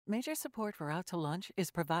Major support for Out to Lunch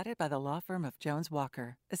is provided by the law firm of Jones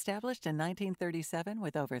Walker, established in 1937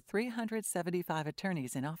 with over 375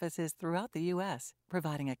 attorneys in offices throughout the U.S.,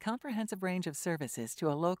 providing a comprehensive range of services to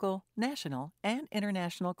a local, national, and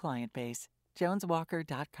international client base.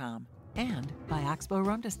 JonesWalker.com. And by Oxbow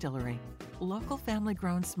Rum Distillery, local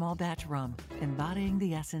family-grown small batch rum, embodying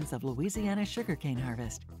the essence of Louisiana sugarcane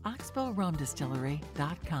harvest.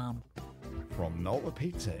 OxbowRumDistillery.com. From Nola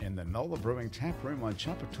Pizza in the Nola Brewing Tap Room on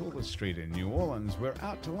Chapatula Street in New Orleans, we're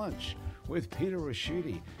out to lunch with Peter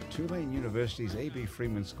Ricchiuti, Tulane University's A.B.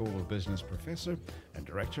 Freeman School of Business professor and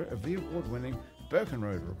director of the award-winning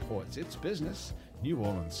Birkenroad Reports. It's business, New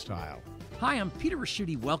Orleans style. Hi, I'm Peter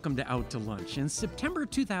Ricchiuti. Welcome to Out to Lunch. In September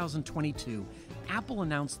 2022, Apple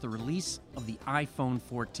announced the release of the iPhone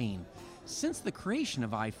 14. Since the creation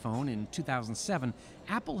of iPhone in 2007,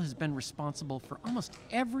 Apple has been responsible for almost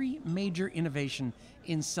every major innovation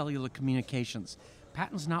in cellular communications.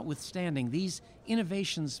 Patents notwithstanding, these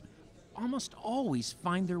innovations almost always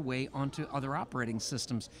find their way onto other operating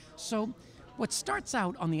systems. So what starts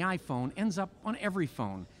out on the iPhone ends up on every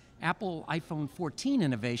phone. Apple iPhone 14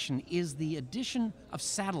 innovation is the addition of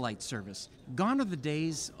satellite service. Gone are the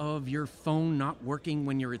days of your phone not working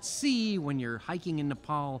when you're at sea, when you're hiking in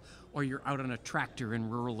Nepal, or you're out on a tractor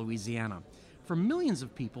in rural Louisiana. For millions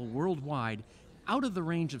of people worldwide, out of the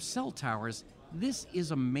range of cell towers, this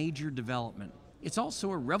is a major development. It's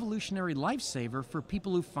also a revolutionary lifesaver for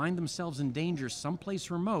people who find themselves in danger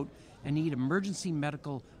someplace remote and need emergency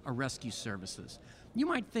medical or rescue services. You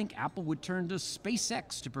might think Apple would turn to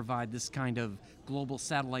SpaceX to provide this kind of global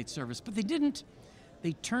satellite service, but they didn't.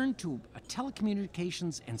 They turned to a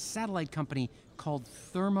telecommunications and satellite company called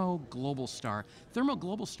Thermo Globalstar. Thermo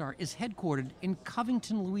Globalstar is headquartered in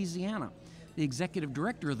Covington, Louisiana. The executive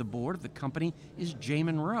director of the board of the company is Jay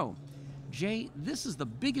Monroe. Jay, this is the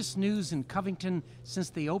biggest news in Covington since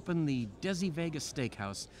they opened the Desi Vegas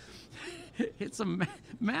Steakhouse. It's a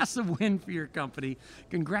massive win for your company.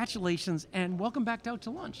 Congratulations, and welcome back to Out to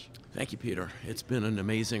Lunch. Thank you, Peter. It's been an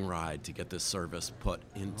amazing ride to get this service put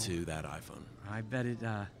into that iPhone. I bet it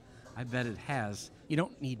has. You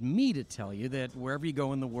don't need me to tell you that wherever you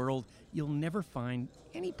go in the world, you'll never find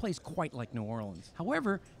any place quite like New Orleans.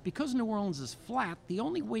 However, because New Orleans is flat, the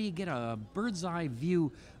only way you get a bird's eye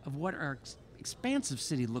view of what our expansive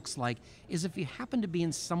city looks like is if you happen to be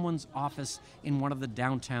in someone's office in one of the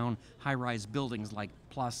downtown high-rise buildings like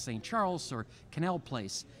Place St. Charles or Canal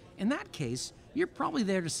Place. In that case, you're probably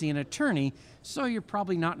there to see an attorney, so you're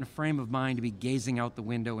probably not in a frame of mind to be gazing out the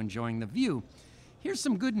window enjoying the view. Here's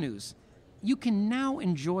some good news. You can now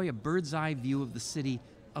enjoy a bird's eye view of the city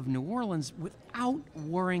of New Orleans without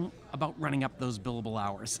worrying about running up those billable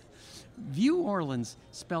hours. View Orleans,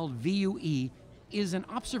 spelled V-U-E, is an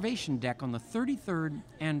observation deck on the 33rd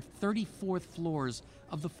and 34th floors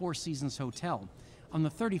of the Four Seasons Hotel. On the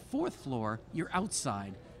 34th floor, you're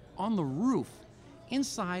outside, on the roof.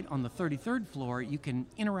 Inside, on the 33rd floor, you can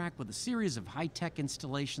interact with a series of high-tech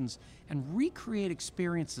installations and recreate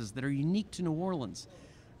experiences that are unique to New Orleans.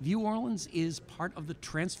 View Orleans is part of the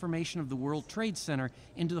transformation of the World Trade Center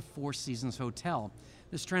into the Four Seasons Hotel.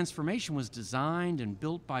 This transformation was designed and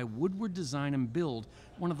built by Woodward Design and Build,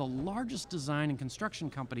 one of the largest design and construction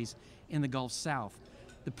companies in the Gulf South.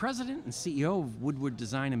 The president and CEO of Woodward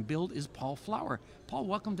Design and Build is Paul Flower. Paul,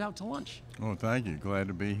 welcome Out to Lunch. Oh, thank you. Glad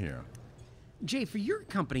to be here. Jay, for your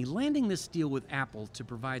company, landing this deal with Apple to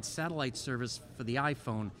provide satellite service for the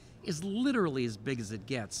iPhone is literally as big as it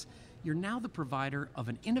gets. You're now the provider of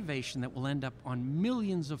an innovation that will end up on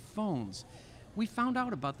millions of phones. We found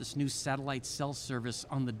out about this new satellite cell service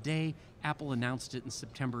on the day Apple announced it in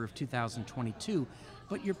September of 2022,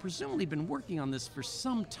 but you've presumably been working on this for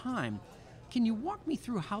some time. Can you walk me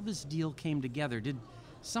through how this deal came together? Did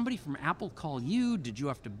somebody from Apple call you? Did you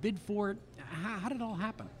have to bid for it? How did it all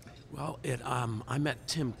happen? Well, I met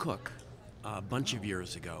Tim Cook a bunch of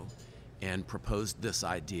years ago and proposed this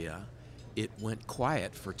idea. It went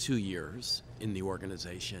quiet for 2 years in the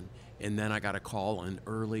organization, and then I got a call in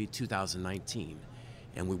early 2019,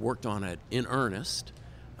 and we worked on it in earnest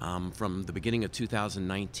from the beginning of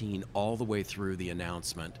 2019 all the way through the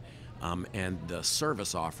announcement and the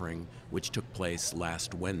service offering, which took place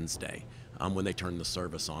last Wednesday when they turned the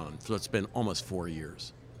service on. So it's been almost 4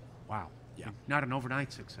 years. Wow. Yeah. Not an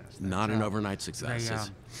overnight success. Not an overnight success.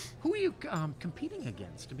 Who are you competing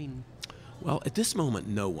against? Well, at this moment,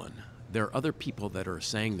 no one. There are other people that are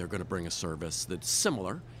saying they're going to bring a service that's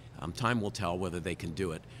similar. Time will tell whether they can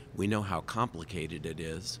do it. We know how complicated it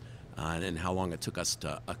is and how long it took us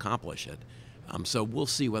to accomplish it. So we'll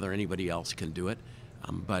see whether anybody else can do it.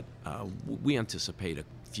 But we anticipate a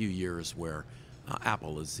few years where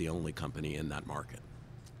Apple is the only company in that market.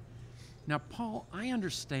 Now, Paul, I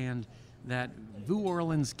understand that Vue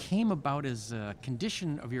Orleans came about as a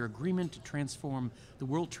condition of your agreement to transform the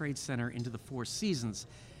World Trade Center into the Four Seasons.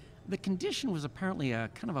 The condition was apparently a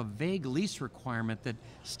kind of a vague lease requirement that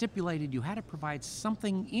stipulated you had to provide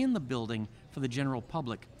something in the building for the general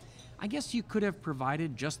public. I guess you could have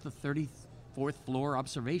provided just the 34th floor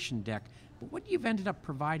observation deck, but what you've ended up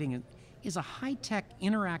providing is a high-tech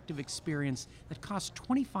interactive experience that costs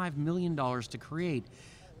 $25 million to create.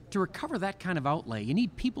 To recover that kind of outlay, you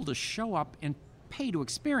need people to show up and pay to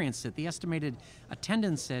experience it. The estimated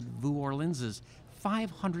attendance at Vue Orleans is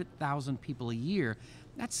 500,000 people a year.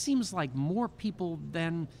 That seems like more people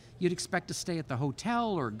than you'd expect to stay at the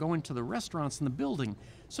hotel or go into the restaurants in the building.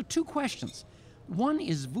 So 2 questions. 1,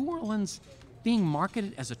 is Vue Orleans being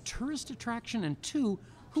marketed as a tourist attraction? And 2,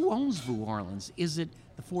 who owns Vue Orleans? Is it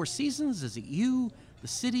the Four Seasons? Is it you, the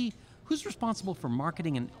city? Who's responsible for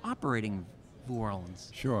marketing and operating Vue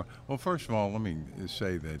Orleans? Sure. Well, first of all, let me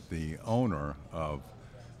say that the owner of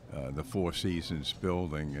the Four Seasons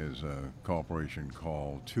building is a corporation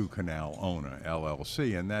called Two Canal Owner,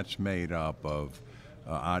 LLC, and that's made up of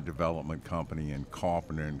our development company and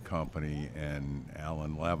Carpenter and Company and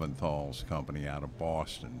Alan Leventhal's company out of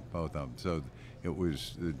Boston, both of them. So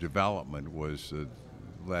the development was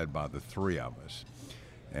led by the 3 of us.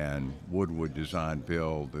 And Woodward Design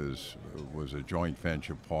Build was a joint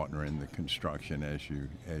venture partner in the construction, as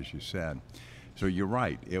you said. So you're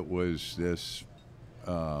right. It was this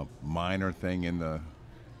minor thing in the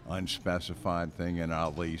unspecified thing in our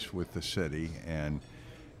lease with the city, and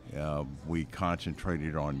we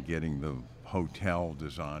concentrated on getting the hotel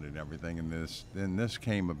designed and everything. And this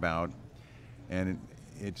came about, and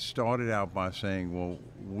it started out by saying, well,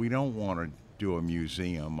 we don't want to do a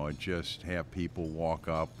museum or just have people walk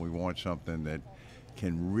up. We want something that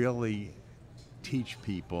can really teach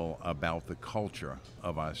people about the culture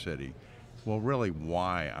of our city. Well, really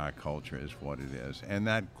why our culture is what it is. And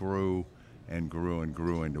that grew and grew and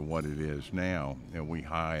grew into what it is now. And we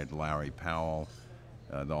hired Larry Powell,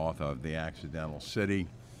 the author of The Accidental City,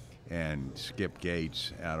 and Skip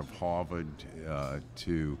Gates out of Harvard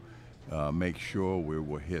to make sure we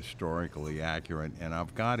were historically accurate. And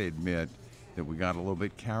I've got to admit that we got a little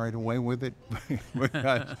bit carried away with it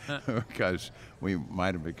because we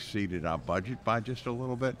might have exceeded our budget by just a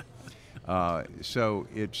little bit. So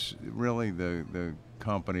it's really the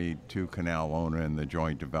company, Two Canal Owner, and the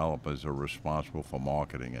joint developers are responsible for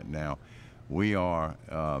marketing it. Now, we are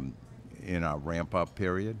in our ramp-up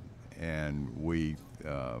period, and we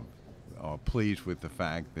are pleased with the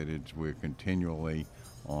fact that we're continually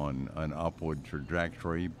on an upward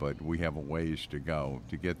trajectory, but we have a ways to go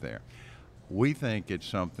to get there. We think it's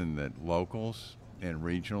something that locals and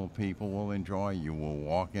regional people will enjoy. You will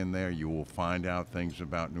walk in there, you will find out things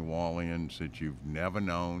about New Orleans that you've never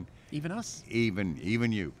known. Even us? Even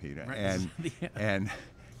you, Peter. Right.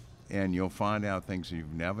 And you'll find out things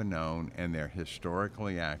you've never known, and they're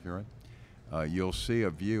historically accurate. You'll see a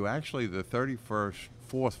view. Actually, the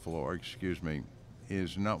 4th floor,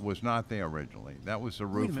 was not there originally. That was the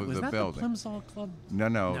roof of the building. Was that the Plimsoll Club?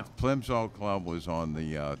 No. Plimsoll Club was on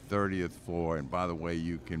the 30th floor, and by the way,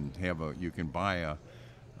 you can buy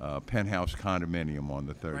a penthouse condominium on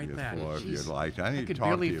the 30th floor if you'd like. I need to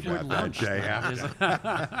talk to you about that, Jay.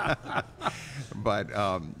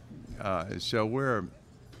 But so we're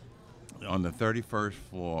on the 4th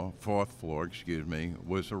floor,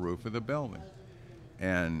 was the roof of the building.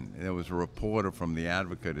 And there was a reporter from the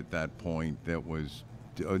Advocate at that point that was,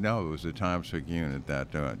 it was the Times-Picayune at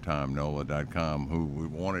that time, NOLA.com, who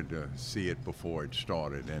wanted to see it before it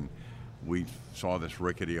started. And we saw this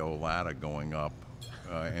rickety old ladder going up.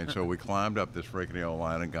 And so we climbed up this rickety old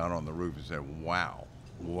ladder and got on the roof and said, wow,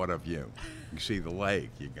 what a view. You see the lake.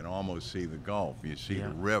 You can almost see the Gulf. You see the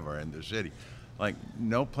river and the city. Like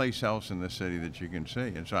no place else in the city that you can see.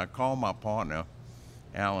 And so I called my partner,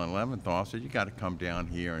 Alan Leventhal, said, you got to come down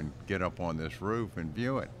here and get up on this roof and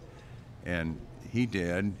view it. And he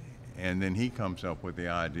did, and then he comes up with the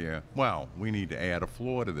idea, well, we need to add a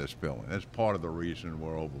floor to this building. That's part of the reason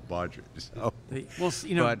we're over budget. So,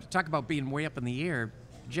 talk about being way up in the air.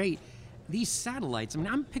 Jay, these satellites,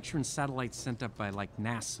 I'm picturing satellites sent up by like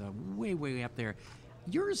NASA, way, way up there.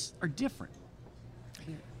 Yours are different.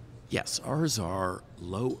 Yes, ours are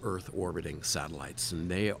low Earth orbiting satellites, and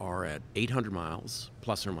they are at 800 miles,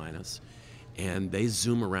 plus or minus, and they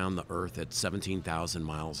zoom around the Earth at 17,000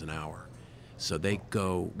 miles an hour. So they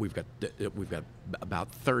go, we've got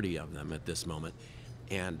about 30 of them at this moment,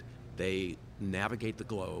 and they navigate the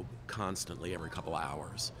globe constantly every couple of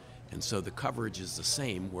hours. And so the coverage is the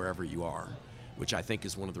same wherever you are, which I think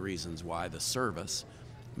is one of the reasons why the service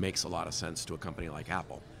makes a lot of sense to a company like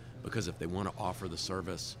Apple. because if they want to offer the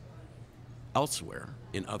service elsewhere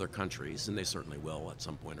in other countries, and they certainly will at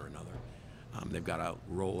some point or another, they've got to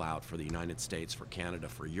roll out for the United States, for Canada,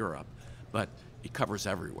 for Europe, but it covers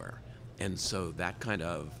everywhere. And so that kind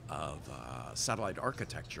of satellite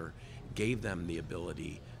architecture gave them the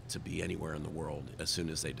ability to be anywhere in the world as soon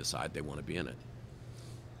as they decide they want to be in it.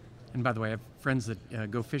 And by the way, I have friends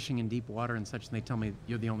that go fishing in deep water and such, and they tell me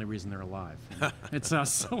you're the only reason they're alive. It's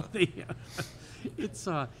so it's.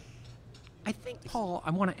 I think, Paul,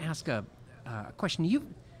 I want to ask a question. You,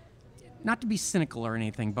 not to be cynical or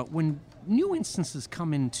anything, but when new instances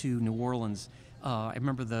come into New Orleans, I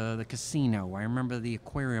remember the casino, I remember the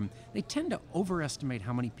aquarium, they tend to overestimate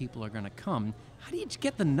how many people are going to come. How do you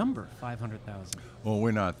get the number 500,000? Well,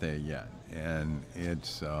 we're not there yet, and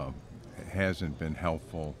it hasn't been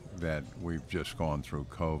helpful that we've just gone through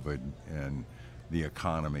COVID and the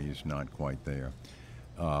economy is not quite there.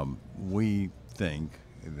 We think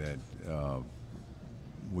that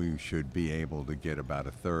we should be able to get about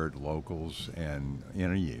a third locals and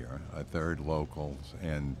in a year, a third locals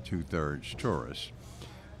and 2/3 tourists.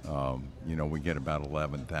 We get about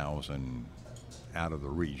 11,000 out of the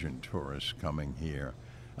region tourists coming here,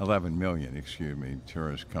 11 million,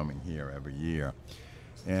 tourists coming here every year.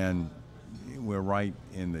 And we're right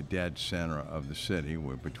in the dead center of the city.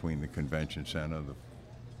 We're between the convention center, the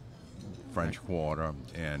French Quarter,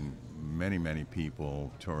 and many, many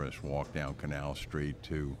people, tourists, walk down Canal Street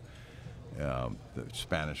to the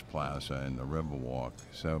Spanish Plaza and the Riverwalk.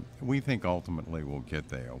 So we think ultimately we'll get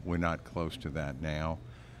there. We're not close to that now,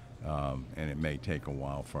 and it may take a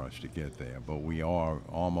while for us to get there. But we are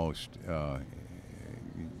almost,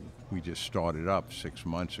 we just started up 6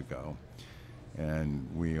 months ago, and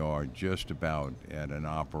we are just about at an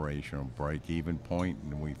operational break-even point,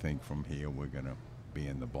 and we think from here we're going to be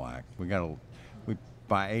in the black.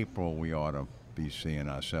 By April, we ought to be seeing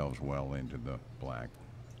ourselves well into the black.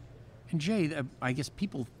 And Jay, I guess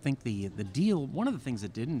people think the deal, one of the things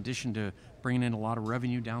it did, in addition to bringing in a lot of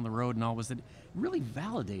revenue down the road and all, was that it really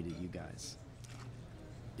validated you guys.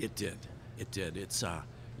 It did. It's,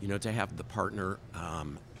 to have the partner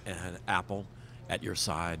and Apple at your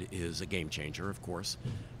side is a game changer, of course,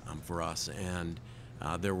 for us. And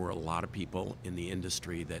there were a lot of people in the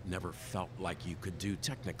industry that never felt like you could do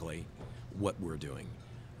technically what we're doing.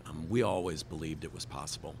 We always believed it was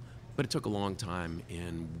possible, but it took a long time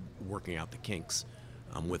in working out the kinks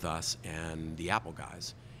with us and the Apple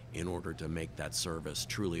guys in order to make that service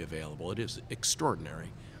truly available. It is extraordinary.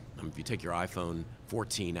 If you take your iPhone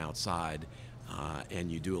 14 outside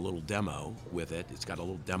and you do a little demo with it, it's got a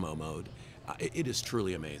little demo mode, it is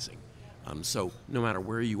truly amazing. So no matter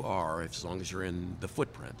where you are, as long as you're in the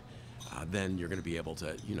footprint, then you're going to be able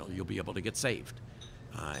to, you'll be able to get saved.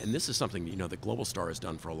 And this is something, that Globalstar has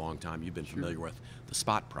done for a long time. You've been familiar with the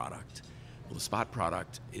Spot product. Well, the Spot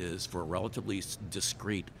product is for a relatively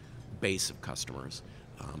discrete base of customers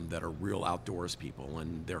that are real outdoors people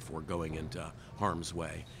and therefore going into harm's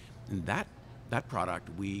way. And that product,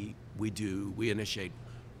 we initiate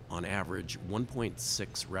on average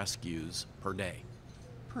 1.6 rescues per day.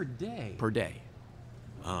 Per day? Per day.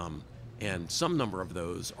 And some number of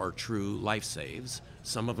those are true life saves.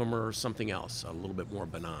 Some of them are something else, a little bit more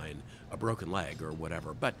benign, a broken leg or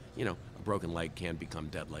whatever. But, a broken leg can become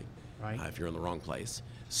deadly if you're in the wrong place.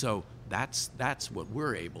 So that's what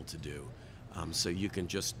we're able to do. So you can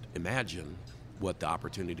just imagine what the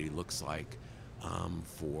opportunity looks like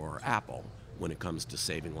for Apple when it comes to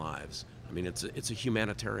saving lives. I mean, it's a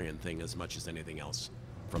humanitarian thing as much as anything else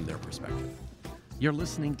from their perspective. You're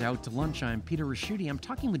listening to Out to Lunch. I'm Peter Raschuti. I'm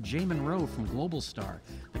talking with Jay Monroe from Globalstar,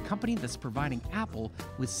 the company that's providing Apple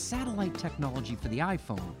with satellite technology for the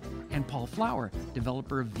iPhone, and Paul Flower,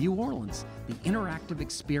 developer of View Orleans, the interactive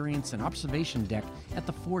experience and observation deck at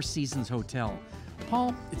the Four Seasons Hotel.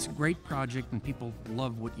 Paul, it's a great project and people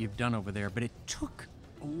love what you've done over there, but it took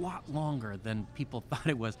a lot longer than people thought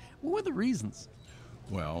it was. What were the reasons?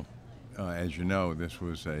 Well, as you know, this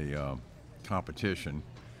was a competition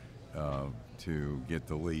to get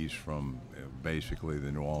the lease from basically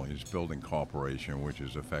the New Orleans Building Corporation, which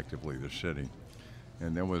is effectively the city.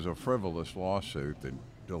 And there was a frivolous lawsuit that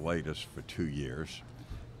delayed us for 2 years.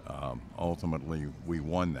 Ultimately, we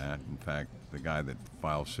won that. In fact, the guy that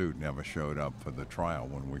filed suit never showed up for the trial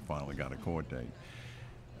when we finally got a court date.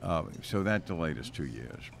 So that delayed us 2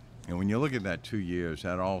 years. And when you look at that 2 years,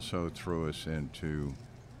 that also threw us into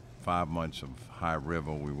 5 months of high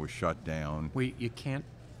river. We were shut down. You can't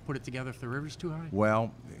put it together if the river's too high?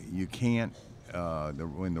 Well, you can't.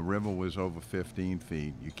 When the river was over 15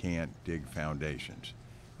 feet, you can't dig foundations.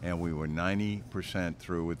 And we were 90%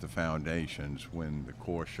 through with the foundations when the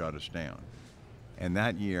Corps shut us down. And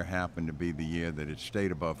that year happened to be the year that it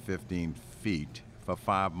stayed above 15 feet for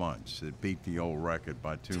 5 months. It beat the old record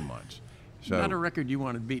by 2 months. So, not a record you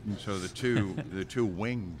wanted beaten. so the two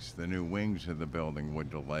wings, the new wings of the building were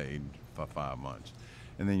delayed for 5 months.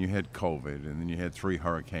 And then you had COVID, and then you had 3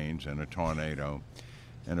 hurricanes and a tornado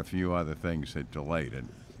and a few other things that delayed it.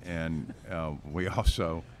 And we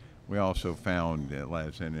also found,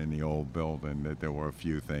 as in the old building, that there were a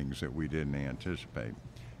few things that we didn't anticipate.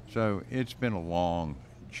 So it's been a long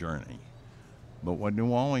journey. But what New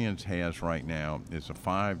Orleans has right now is a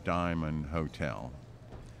 5-diamond hotel,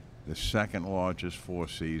 the second largest Four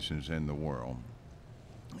Seasons in the world.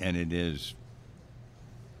 And it is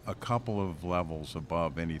a couple of levels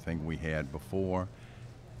above anything we had before.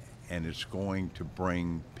 And it's going to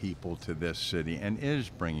bring people to this city, and is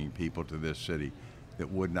bringing people to this city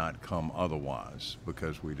that would not come otherwise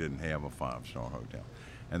because we didn't have a 5-star hotel.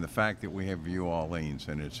 And the fact that we have View Orleans,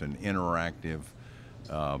 and it's an interactive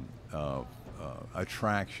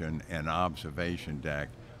attraction and observation deck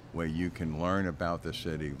where you can learn about the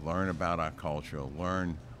city, learn about our culture,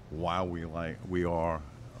 learn why we are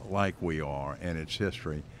like we are, and its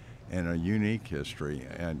history, and a unique history,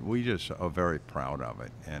 and we just are very proud of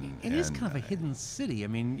it. And it is kind of a hidden city. I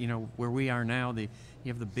mean, you know, where we are now, you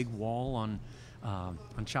have the big wall on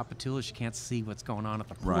Tchoupitoulas. You can't see what's going on at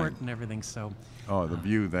the port Right. and everything. So, the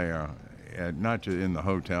view there, not just in the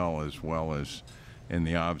hotel as well as in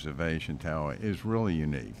the observation tower, is really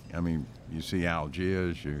unique. I mean, you see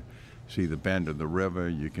Algiers, you see the bend of the river,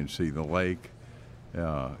 you can see the lake.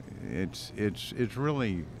 It's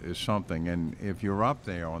really something. And if you're up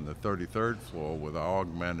there on the 33rd floor with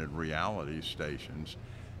augmented reality stations,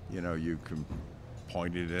 you know, you can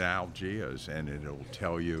point it at Algiers, and it'll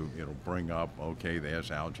tell you, it'll bring up, okay, there's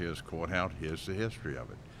Algiers Courthouse, here's the history of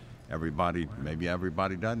it. Maybe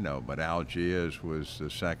everybody doesn't know, but Algiers was the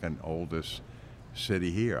second oldest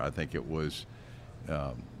city here. I think it was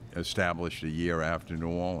established a year after New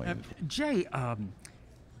Orleans. Jay,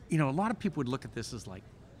 you know, a lot of people would look at this as like,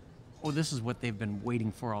 oh, this is what they've been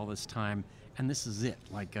waiting for all this time, and this is it.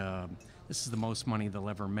 Like, this is the most money they'll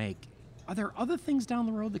ever make. Are there other things down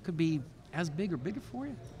the road that could be as big or bigger for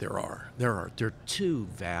you? There are 2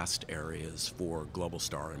 vast areas for Global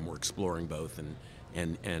Star, and we're exploring both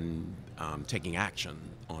and taking action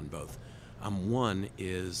on both. One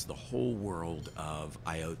is the whole world of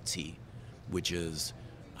IoT, which is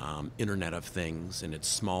Internet of Things, and it's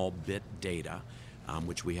small bit data,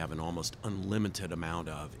 which we have an almost unlimited amount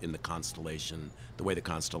of in the constellation, the way the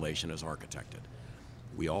constellation is architected.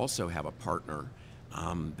 We also have a partner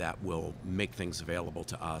that will make things available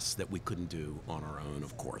to us that we couldn't do on our own,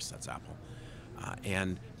 of course, that's Apple.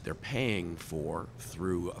 And they're paying for,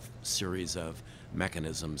 through a series of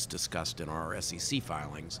mechanisms discussed in our SEC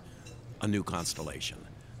filings, a new constellation.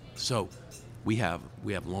 So we have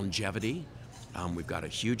longevity, we've got a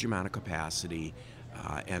huge amount of capacity,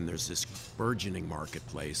 and there's this burgeoning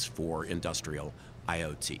marketplace for industrial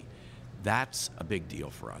IoT. That's a big deal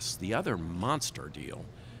for us. The other monster deal,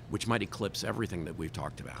 which might eclipse everything that we've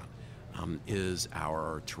talked about, is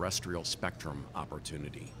our terrestrial spectrum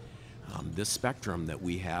opportunity. This spectrum that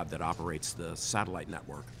we have that operates the satellite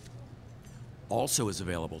network also is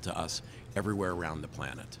available to us everywhere around the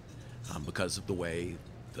planet because of the way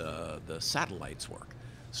the satellites work.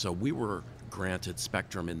 So we were granted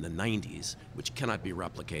spectrum in the 90s, which cannot be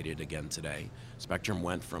replicated again today. Spectrum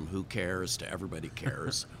went from who cares to everybody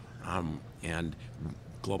cares, and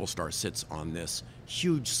Global Star sits on this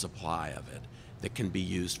huge supply of it that can be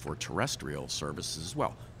used for terrestrial services as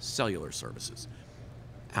well, cellular services.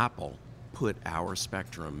 Apple put our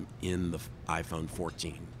spectrum in the iPhone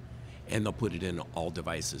 14, and they'll put it in all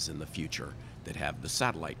devices in the future that have the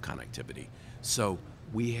satellite connectivity. So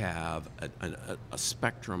we have a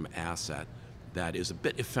spectrum asset that is a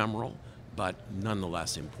bit ephemeral, but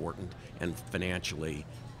nonetheless important, and financially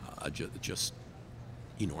just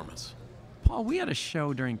enormous. Paul, we had a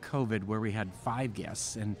show during COVID where we had 5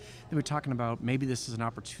 guests, and they were talking about maybe this is an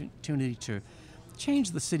opportunity to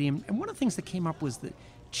change the city. And one of the things that came up was that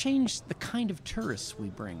change the kind of tourists we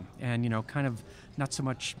bring, and, you know, kind of not so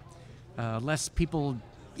much less people,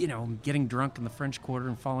 you know, getting drunk in the French Quarter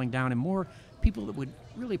and falling down, and more people that would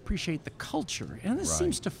really appreciate the culture. And this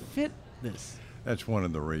seems to fit this. That's one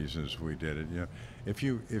of the reasons we did it. You know, if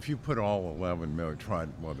you put all 11 million,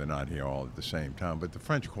 well, they're not here all at the same time, but the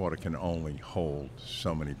French Quarter can only hold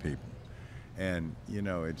so many people, and you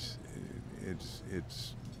know, it's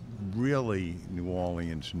really, New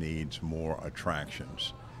Orleans needs more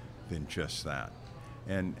attractions than just that,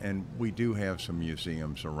 and we do have some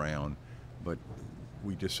museums around, but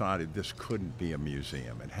we decided this couldn't be a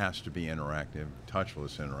museum. It has to be interactive,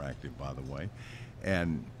 touchless interactive, by the way.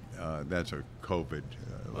 and that's a COVID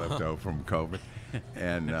leftover from COVID,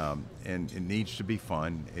 and it needs to be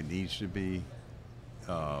fun. It needs to be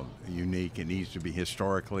unique. It needs to be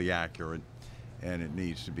historically accurate, and it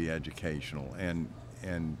needs to be educational.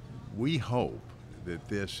 And we hope that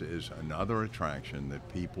this is another attraction that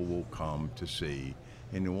people will come to see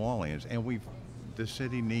in New Orleans, and the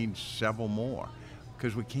city needs several more,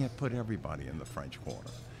 because we can't put everybody in the French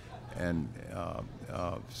Quarter. And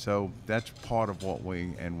so that's part of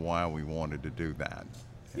why we wanted to do that.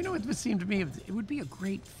 You know, it would seem to me it would be a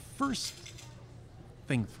great first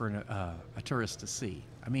thing for a tourist to see.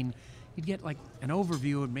 I mean, you'd get like an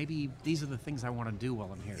overview, and maybe these are the things I want to do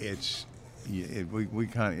while I'm here.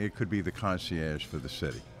 It could be the concierge for the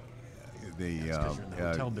city. The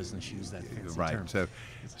hotel business use that fancy right. term.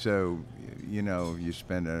 So you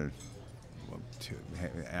spend an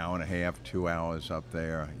hour and a half, 2 hours up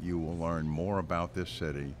there. You will learn more about this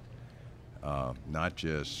city. Not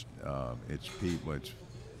just its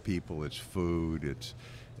people, its food, its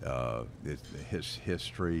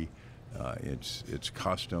history, its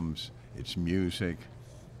customs, its music.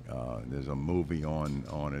 There's a movie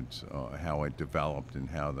on its how it developed and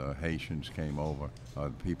how the Haitians came over.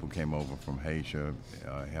 People came over from Haiti,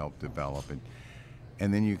 helped develop it.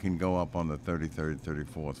 And then you can go up on the 33rd,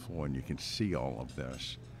 34th floor, and you can see all of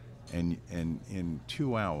this. And in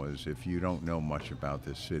 2 hours, if you don't know much about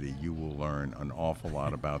this city, you will learn an awful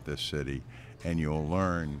lot about this city, and you'll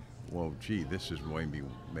learn, well, gee, this is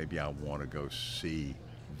maybe I want to go see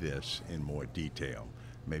this in more detail.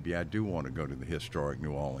 Maybe I do want to go to the historic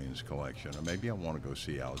New Orleans collection, or maybe I want to go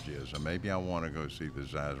see Algiers, or maybe I want to go see the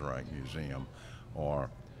Zazarak Museum, or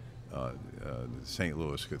the St.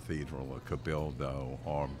 Louis Cathedral, or Cabildo,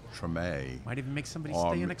 or Treme. Might even make somebody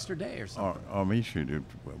stay an extra day or something. Or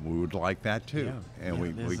we would like that too, and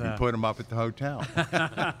we can put them up at the hotel.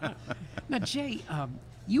 Now, Jay,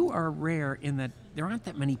 you are rare in that there aren't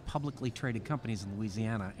that many publicly traded companies in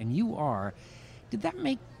Louisiana, and you are. Did that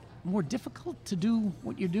make more difficult to do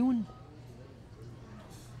what you're doing?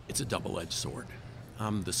 It's a double-edged sword.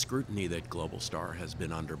 The scrutiny that Global Star has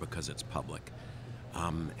been under because it's public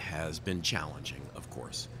has been challenging, of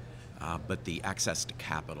course, but the access to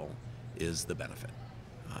capital is the benefit.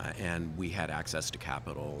 And we had access to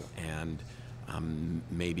capital, and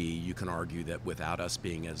maybe you can argue that without us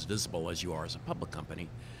being as visible as you are as a public company,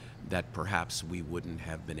 that perhaps we wouldn't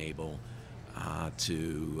have been able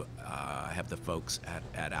to have the folks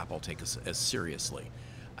at Apple take us as seriously.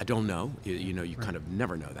 I don't know. You kind of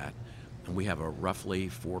never know that. And we have a roughly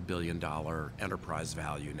 $4 billion enterprise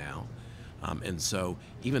value now. And so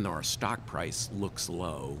even though our stock price looks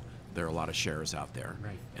low, there are a lot of shares out there.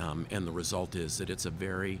 Right. And the result is that it's a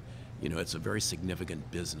very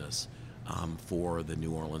significant business for the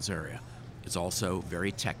New Orleans area. It's also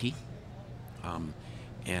very techy,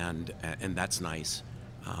 and that's nice.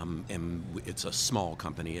 And it's a small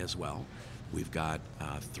company as well. We've got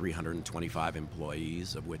 325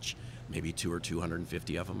 employees, of which maybe 200 or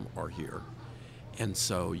 250 of them are here. And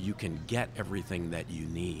so you can get everything that you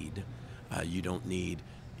need. You don't need,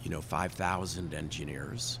 5,000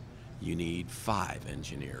 engineers. You need 5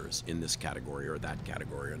 engineers in this category or that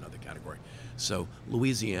category or another category. So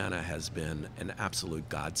Louisiana has been an absolute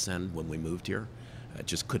godsend when we moved here. It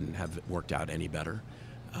just couldn't have worked out any better.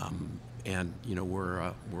 And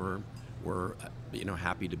we're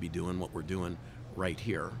happy to be doing what we're doing right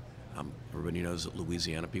here. Everybody knows that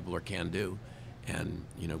Louisiana people are can-do, and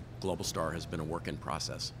Global Star has been a work in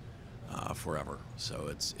process forever. So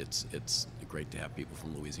it's great to have people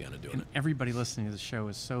from Louisiana doing it. Everybody listening to the show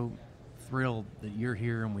is so thrilled that you're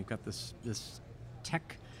here, and we've got this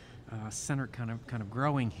tech center kind of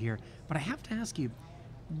growing here. But I have to ask you,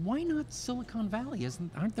 why not Silicon Valley?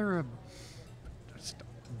 Aren't there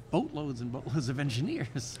boatloads and boatloads of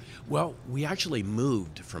engineers? Well, we actually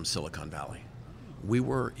moved from Silicon Valley. We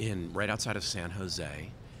were right outside of San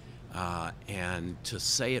Jose, and to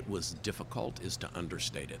say it was difficult is to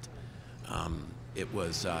understate it. It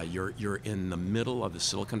was you're in the middle of the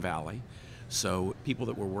Silicon Valley, so people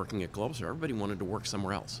that were working at Global Star, everybody wanted to work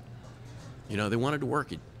somewhere else. They wanted to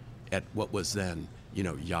work at what was then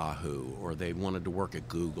Yahoo, or they wanted to work at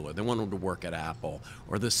Google, or they wanted to work at Apple,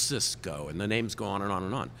 or the Cisco, and the names go on and on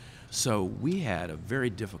and on. So we had a very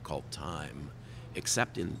difficult time,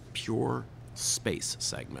 except in pure space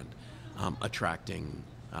segment, attracting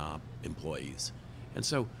employees. And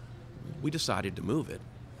so we decided to move it,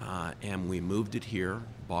 and we moved it here,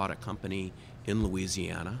 bought a company in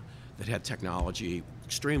Louisiana that had technology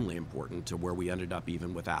extremely important to where we ended up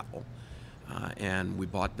even with Apple. And we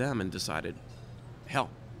bought them and decided, hell,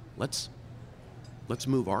 let's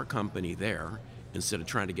move our company there instead of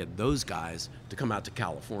trying to get those guys to come out to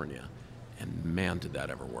California. And man, did that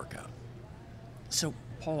ever work out. So,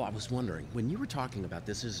 Paul, I was wondering, when you were talking about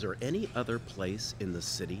this, is there any other place in the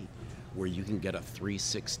city where you can get a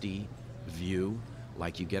 360 view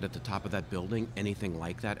like you get at the top of that building? Anything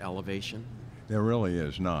like that elevation? There really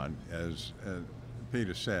is not. As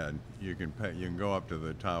Peter said, you can go up to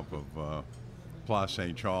the top of Place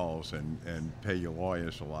St. Charles and pay your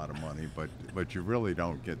lawyers a lot of money, but you really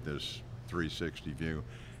don't get this 360 view.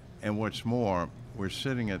 And what's more, we're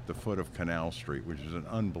sitting at the foot of Canal Street, which is an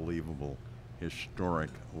unbelievable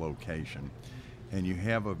historic location, and you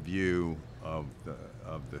have a view of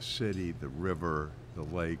the city, the river, the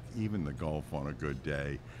lake, even the Gulf on a good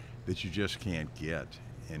day, that you just can't get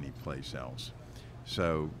anyplace else.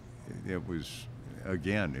 So it was,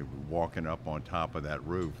 again, walking up on top of that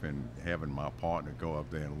roof and having my partner go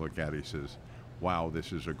up there and look at it. He says, "Wow,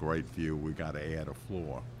 this is a great view. We got to add a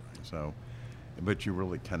floor." So, but you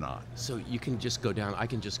really cannot. So you can just go down. I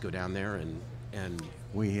can just go down there and.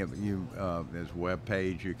 We have there's a web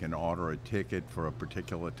page. You can order a ticket for a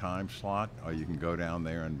particular time slot, or you can go down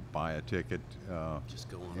there and buy a ticket just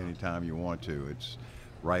go on anytime you want to. It's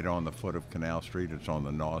right on the foot of Canal Street. It's on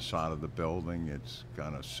the north side of the building. It's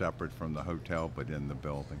kind of separate from the hotel, but in the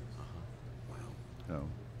building. Wow. So,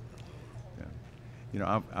 yeah. You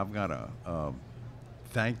know, I've got a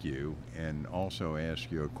thank you and also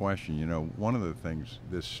ask you a question. You know, one of the things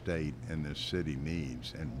this state and this city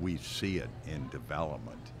needs, and we see it in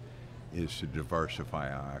development, is to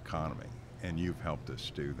diversify our economy. And you've helped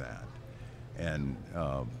us do that. And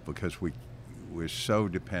because we're so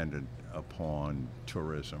dependent upon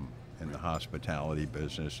tourism and the hospitality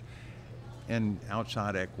business, and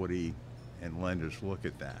outside equity and lenders look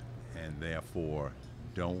at that and therefore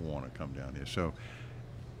don't want to come down here. So,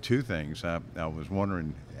 two things. I was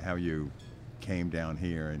wondering how you came down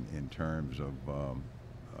here in terms of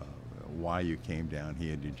why you came down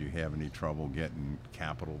here. Did you have any trouble getting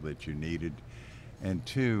capital that you needed? And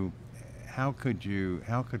two, how could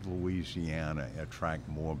Louisiana attract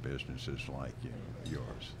more businesses like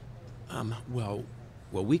yours? Well,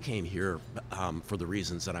 we came here for the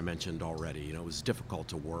reasons that I mentioned already. You know, it was difficult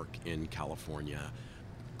to work in California.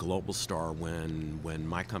 Global Star, when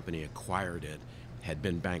my company acquired it, had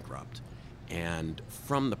been bankrupt, and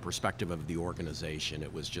from the perspective of the organization,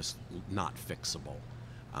 it was just not fixable.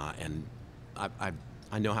 And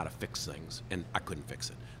I know how to fix things, and I couldn't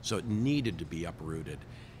fix it, so it needed to be uprooted.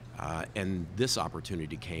 And this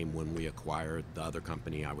opportunity came when we acquired the other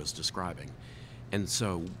company I was describing, and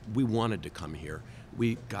so we wanted to come here.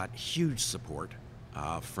 We got huge support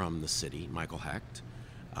from the city, Michael Hecht.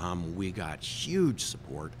 We got huge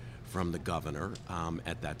support from the governor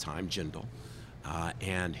at that time, Jindal.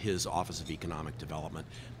 And his Office of Economic Development.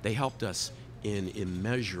 They helped us in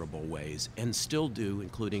immeasurable ways, and still do,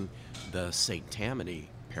 including the St. Tammany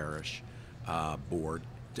Parish Board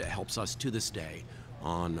that helps us to this day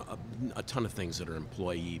on a ton of things that are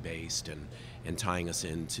employee-based and tying us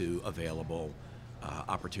into available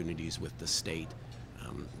opportunities with the state.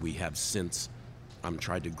 We have since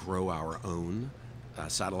tried to grow our own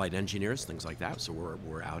satellite engineers, things like that, so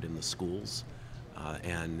we're out in the schools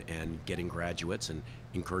and getting graduates and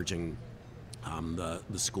encouraging the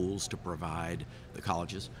schools to provide, the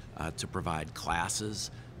colleges, to provide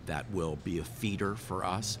classes that will be a feeder for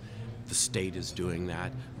us. The state is doing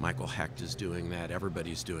that. Michael Hecht is doing that.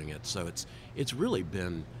 Everybody's doing it. So it's really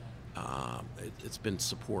been it's been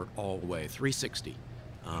support all the way, 360.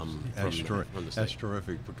 That's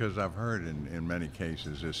terrific, because I've heard in many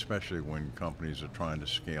cases, especially when companies are trying to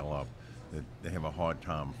scale up, that they have a hard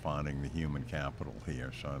time finding the human capital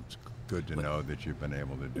here. So it's good to know that you've been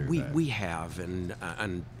able to do that. We have,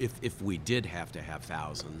 and if we did have to have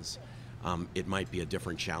thousands, it might be a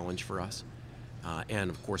different challenge for us. And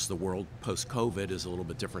of course, the world post-COVID is a little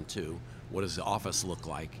bit different too. What does the office look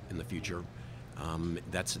like in the future?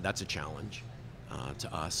 That's a challenge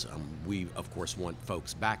to us. We of course want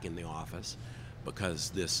folks back in the office, because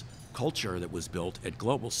this culture that was built at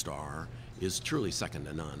Global Star is truly second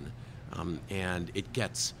to none. And it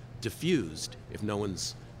gets diffused if no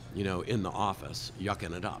one's, in the office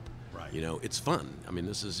yucking it up. Right. It's fun. I mean,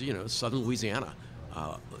 this is, Southern Louisiana.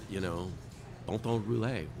 Bon temps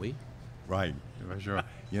roulé, oui? Right, for sure.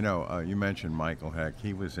 You mentioned Michael Hecht.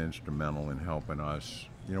 He was instrumental in helping us.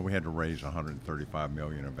 We had to raise $135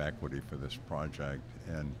 million of equity for this project,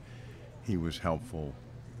 and he was helpful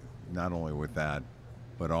not only with that,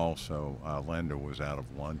 but also our lender was out of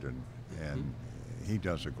London, and he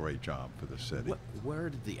does a great job for the city. Where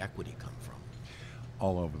did the equity come from?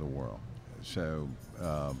 All over the world. So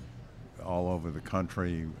all over the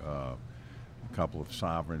country, a couple of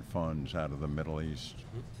sovereign funds out of the Middle East.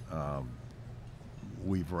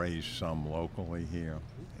 We've raised some locally here.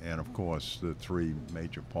 And of course, the three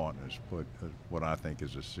major partners put what I think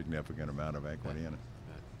is a significant amount of equity in it.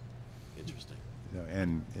 Interesting.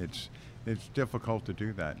 And it's difficult to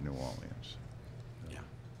do that in New Orleans. Yeah.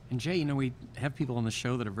 And Jay, we have people on the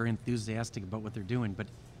show that are very enthusiastic about what they're doing, but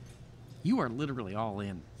you are literally all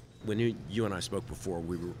in. When you and I spoke before,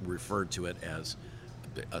 we referred to it as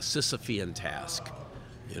a Sisyphean task,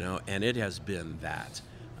 and it has been that.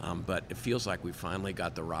 But it feels like we finally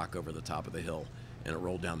got the rock over the top of the hill, and it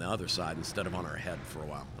rolled down the other side instead of on our head for a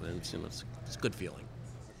while. And it's a good feeling.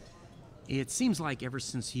 It seems like ever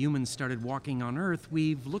since humans started walking on Earth,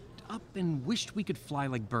 we've looked up and wished we could fly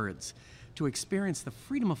like birds, to experience the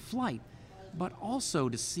freedom of flight, but also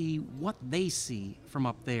to see what they see from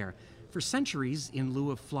up there. For centuries, in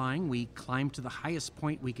lieu of flying, we climbed to the highest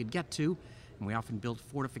point we could get to, and we often built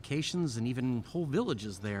fortifications and even whole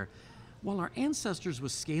villages there. While our ancestors were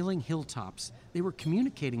scaling hilltops, they were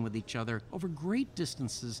communicating with each other over great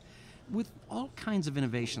distances with all kinds of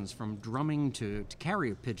innovations, from drumming to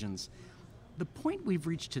carrier pigeons. The point we've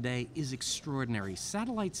reached today is extraordinary.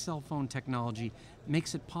 Satellite cell phone technology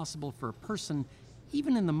makes it possible for a person,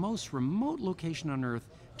 even in the most remote location on Earth,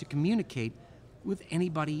 to communicate with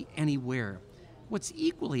anybody, anywhere. What's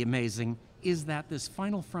equally amazing is that this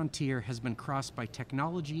final frontier has been crossed by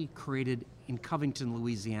technology created in Covington,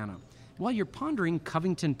 Louisiana. While you're pondering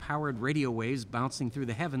Covington-powered radio waves bouncing through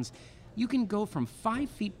the heavens, you can go from 5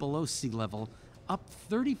 feet below sea level, up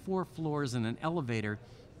 34 floors in an elevator,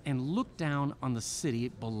 and look down on the city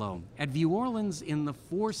below at View Orleans in the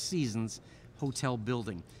Four Seasons Hotel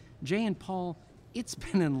building. Jay and Paul, it's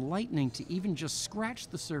been enlightening to even just scratch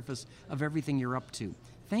the surface of everything you're up to.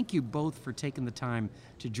 Thank you both for taking the time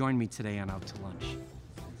to join me today on Out to Lunch.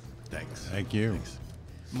 Thanks. Thank you. Thanks.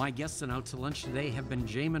 My guests on Out to Lunch today have been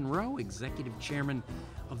Jay Monroe, Executive Chairman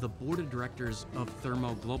of the Board of Directors of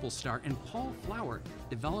Thermo Global Star, and Paul Flower,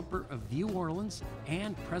 developer of View Orleans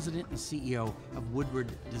and President and CEO of Woodward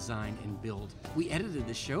Design and Build. We edited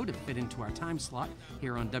the show to fit into our time slot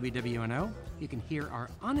here on WWNO. You can hear our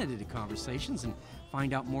unedited conversations and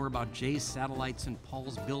find out more about Jay's satellites and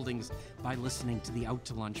Paul's buildings by listening to the Out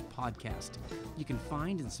to Lunch podcast. You can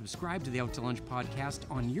find and subscribe to the Out to Lunch podcast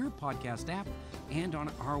on your podcast app and on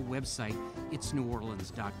our website,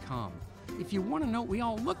 itsneworleans.com. If you want to know what we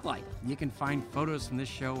all look like, you can find photos from this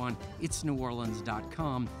show on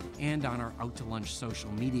itsneworleans.com and on our Out to Lunch social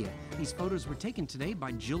media. These photos were taken today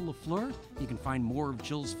by Jill LaFleur. You can find more of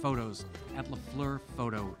Jill's photos at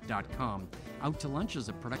lafleurphoto.com. Out to Lunch is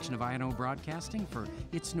a production of INO Broadcasting for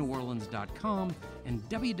itsneworleans.com and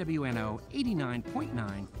WWNO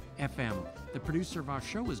 89.9 FM. The producer of our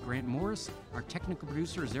show is Grant Morris, our technical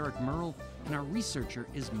producer is Eric Merle, and our researcher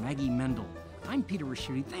is Maggie Mendel. I'm Peter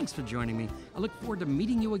Raschuti. Thanks for joining me. I look forward to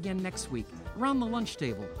meeting you again next week around the lunch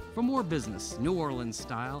table for more business, New Orleans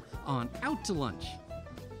style, on Out to Lunch.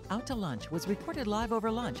 Out to Lunch was recorded live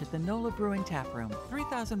over lunch at the NOLA Brewing Tap Room,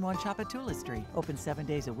 3001 Chapatula Street, open 7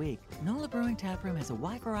 days a week. NOLA Brewing Tap Room has a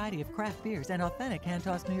wide variety of craft beers and authentic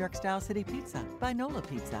hand-tossed New York-style city pizza by NOLA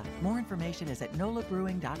Pizza. More information is at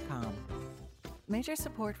nolabrewing.com. Major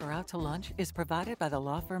support for Out to Lunch is provided by the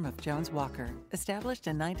law firm of Jones Walker, established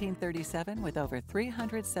in 1937 with over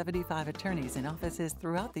 375 attorneys in offices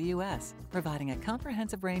throughout the U.S., providing a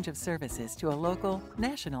comprehensive range of services to a local,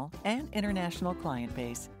 national, and international client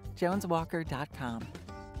base. JonesWalker.com.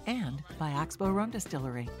 And by Oxbow Rum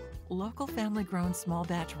Distillery, local family-grown small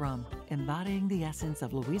batch rum, embodying the essence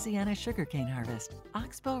of Louisiana sugarcane harvest.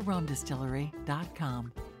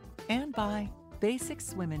 OxbowRumDistillery.com. And by Basics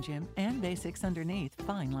Swim and Gym and Basics Underneath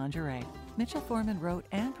Fine Lingerie. Mitchell Foreman wrote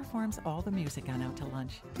and performs all the music on Out to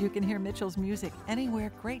Lunch. You can hear Mitchell's music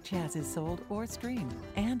anywhere great jazz is sold or streamed,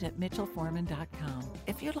 and at mitchellforeman.com.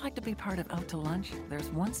 If you'd like to be part of Out to Lunch, there's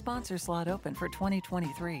one sponsor slot open for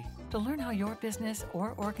 2023. To learn how your business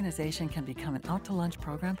or organization can become an Out to Lunch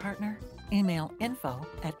program partner, email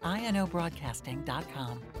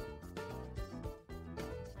info@inobroadcasting.com.